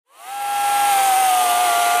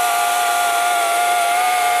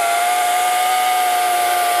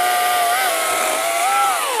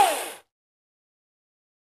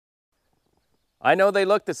I know they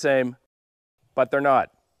look the same, but they're not.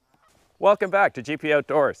 Welcome back to GP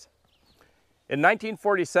Outdoors. In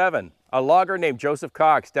 1947, a logger named Joseph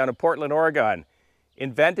Cox down in Portland, Oregon,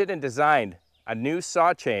 invented and designed a new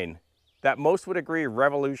saw chain that most would agree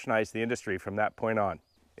revolutionized the industry from that point on.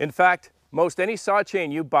 In fact, most any saw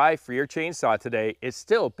chain you buy for your chainsaw today is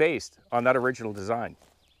still based on that original design.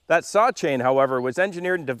 That saw chain, however, was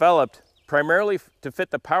engineered and developed primarily to fit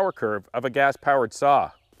the power curve of a gas-powered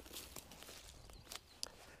saw.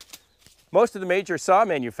 Most of the major saw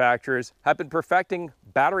manufacturers have been perfecting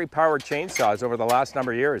battery-powered chainsaws over the last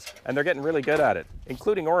number of years, and they're getting really good at it,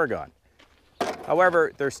 including Oregon.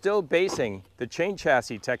 However, they're still basing the chain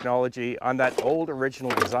chassis technology on that old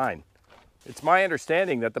original design. It's my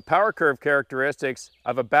understanding that the power curve characteristics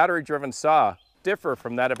of a battery-driven saw differ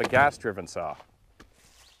from that of a gas-driven saw.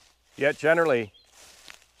 Yet generally,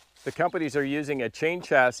 the companies are using a chain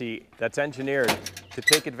chassis that's engineered to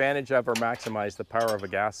take advantage of or maximize the power of a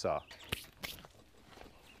gas saw.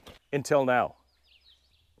 Until now.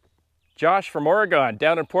 Josh from Oregon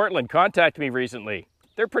down in Portland contacted me recently.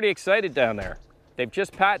 They're pretty excited down there. They've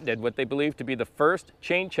just patented what they believe to be the first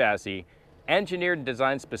chain chassis engineered and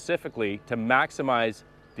designed specifically to maximize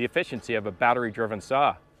the efficiency of a battery-driven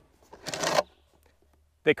saw.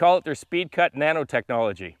 They call it their SpeedCut Nano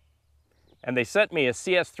technology. And they sent me a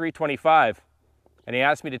CS325 and he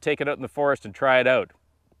asked me to take it out in the forest and try it out.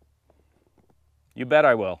 You bet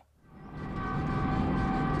I will.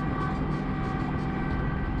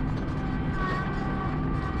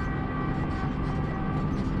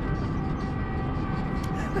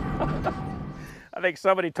 I think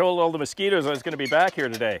somebody told all the mosquitoes I was going to be back here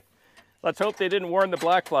today. Let's hope they didn't warn the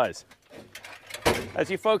black flies.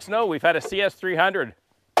 As you folks know, we've had a CS300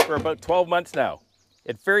 for about 12 months now.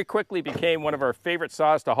 It very quickly became one of our favorite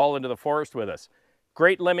saws to haul into the forest with us.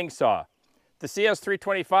 Great limbing saw. The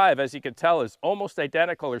CS325, as you can tell, is almost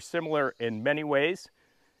identical or similar in many ways,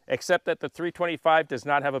 except that the 325 does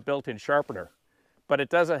not have a built-in sharpener, but it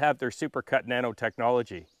doesn't have their SpeedCut Nano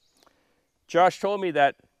technology. Josh told me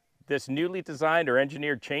that this newly designed or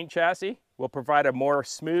engineered chain chassis will provide a more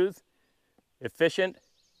smooth, efficient,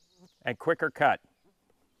 and quicker cut.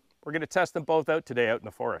 We're going to test them both out today out in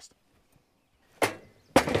the forest.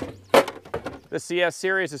 The CS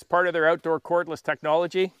series is part of their outdoor cordless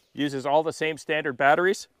technology, uses all the same standard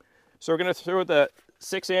batteries. So we're going to throw the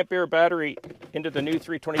 6 ampere battery into the new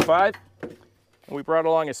 325, and we brought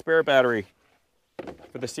along a spare battery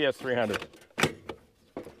for the CS300.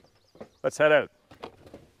 Let's head out.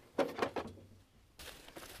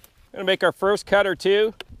 Going to make our first cut or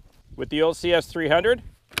two with the old CS300,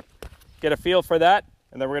 get a feel for that,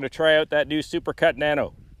 and then we're going to try out that new SpeedCut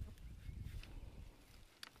Nano.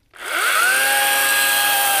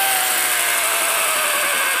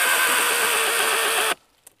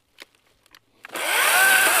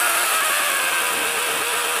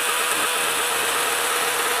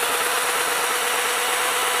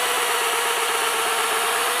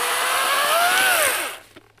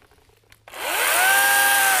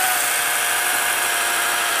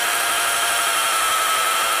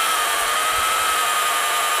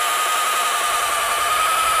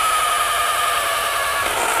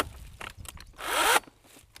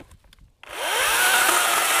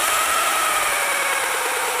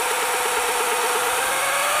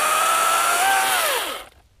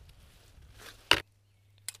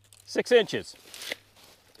 Six inches.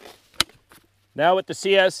 Now with the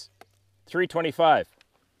CS325.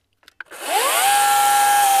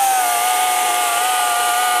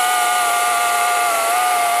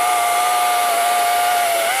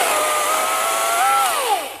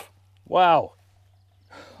 Wow.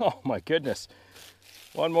 Oh my goodness.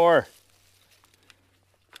 One more.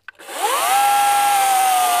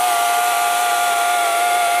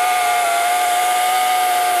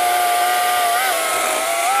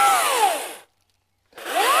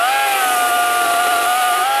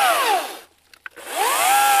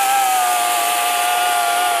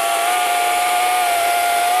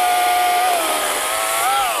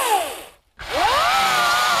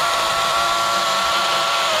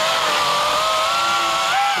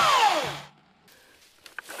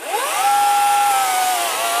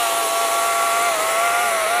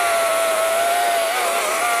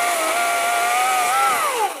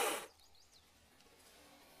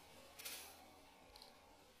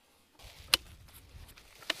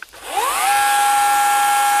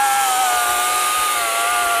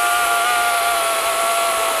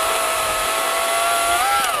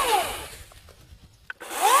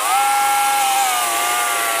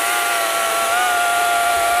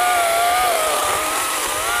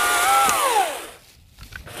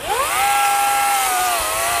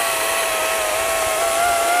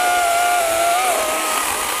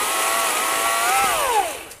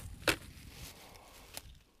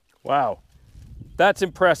 Wow, that's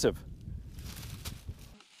impressive.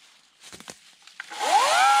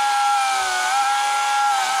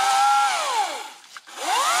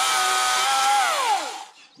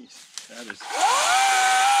 Jeez, that is...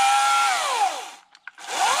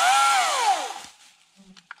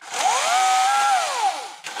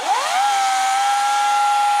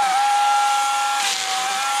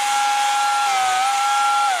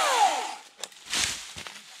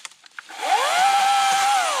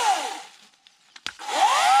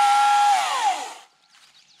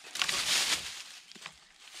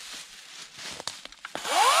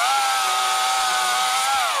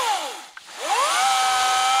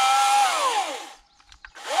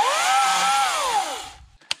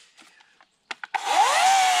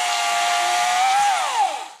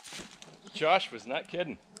 Josh was not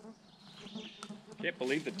kidding. Can't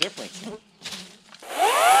believe the difference.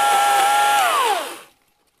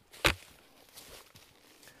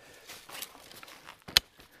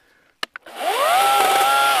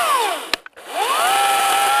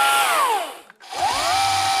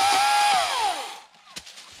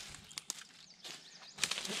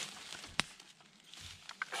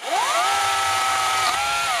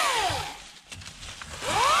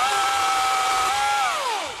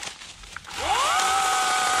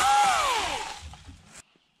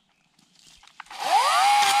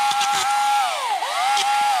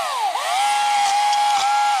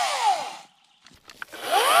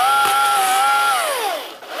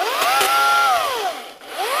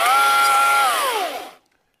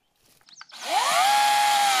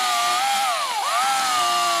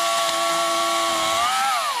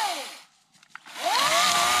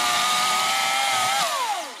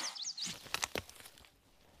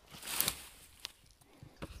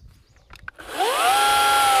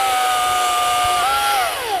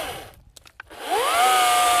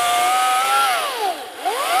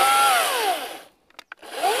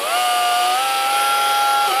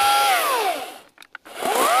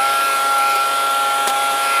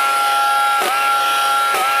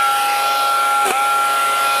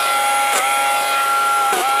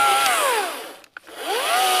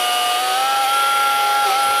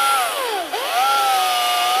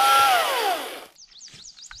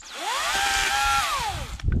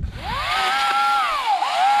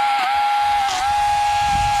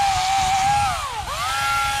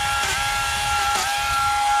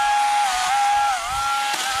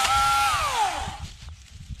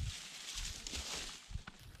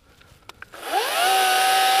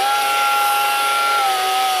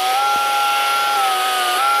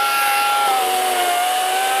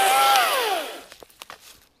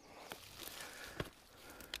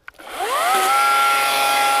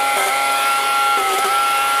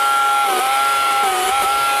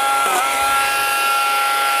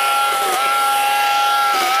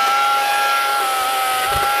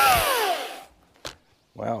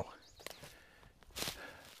 Wow.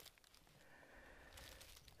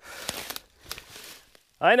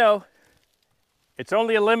 I know, it's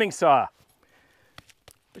only a limbing saw,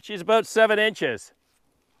 but she's about 7 inches.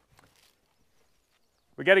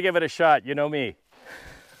 We got to give it a shot, you know me.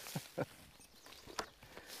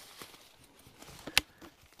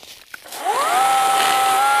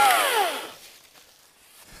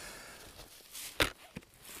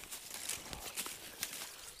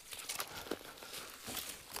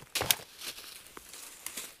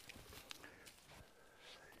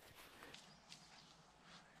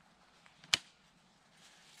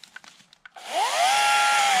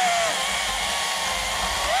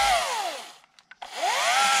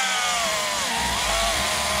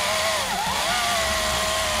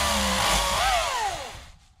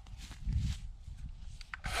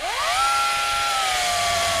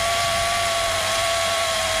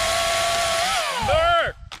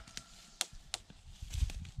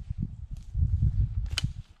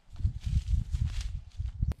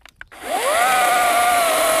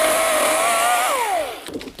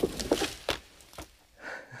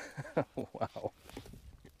 Wow.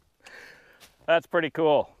 That's pretty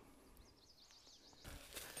cool.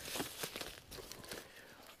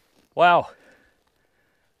 Wow.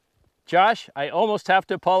 Josh, I almost have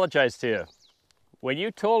to apologize to you. When you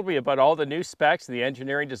told me about all the new specs and the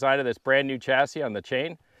engineering design of this brand new chassis on the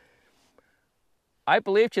chain, I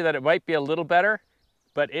believed you that it might be a little better,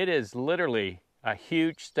 but it is literally a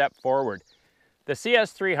huge step forward. The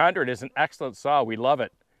CS300 is an excellent saw. We love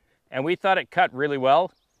it. And we thought it cut really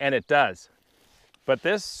well, and it does. But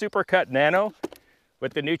this SpeedCut Nano,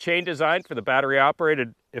 with the new chain design for the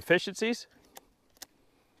battery-operated efficiencies,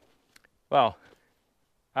 well,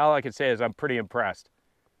 all I can say is I'm pretty impressed.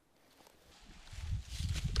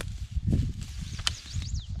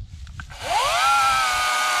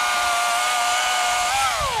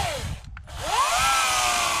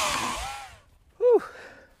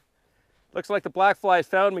 Looks like the black flies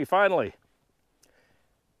found me finally.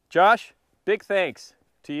 Josh, big thanks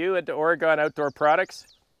to you and to Oregon Outdoor Products.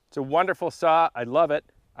 It's a wonderful saw. I love it.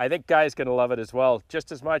 I think Guy's going to love it as well,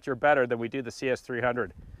 just as much or better than we do the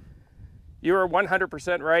CS300. You are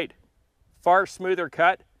 100% right. Far smoother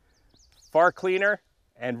cut, far cleaner,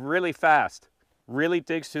 and really fast. Really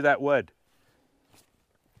digs through that wood.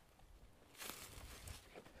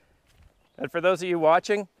 And for those of you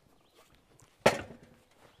watching,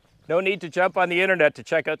 no need to jump on the internet to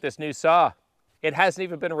check out this new saw. It hasn't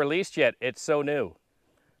even been released yet. It's so new.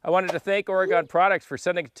 I wanted to thank Oregon Products for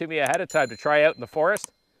sending it to me ahead of time to try out in the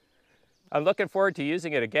forest. I'm looking forward to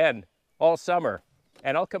using it again all summer,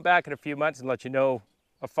 and I'll come back in a few months and let you know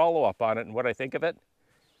a follow-up on it and what I think of it.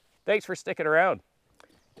 Thanks for sticking around.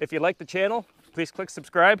 If you like the channel, please click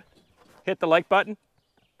subscribe, hit the like button,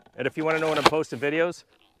 and if you want to know when I'm posting videos,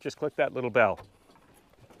 just click that little bell.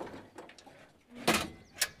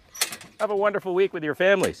 Have a wonderful week with your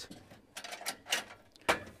families.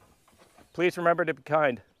 Please remember to be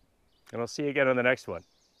kind, and I'll see you again on the next one,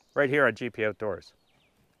 right here on GP Outdoors.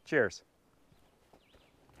 Cheers.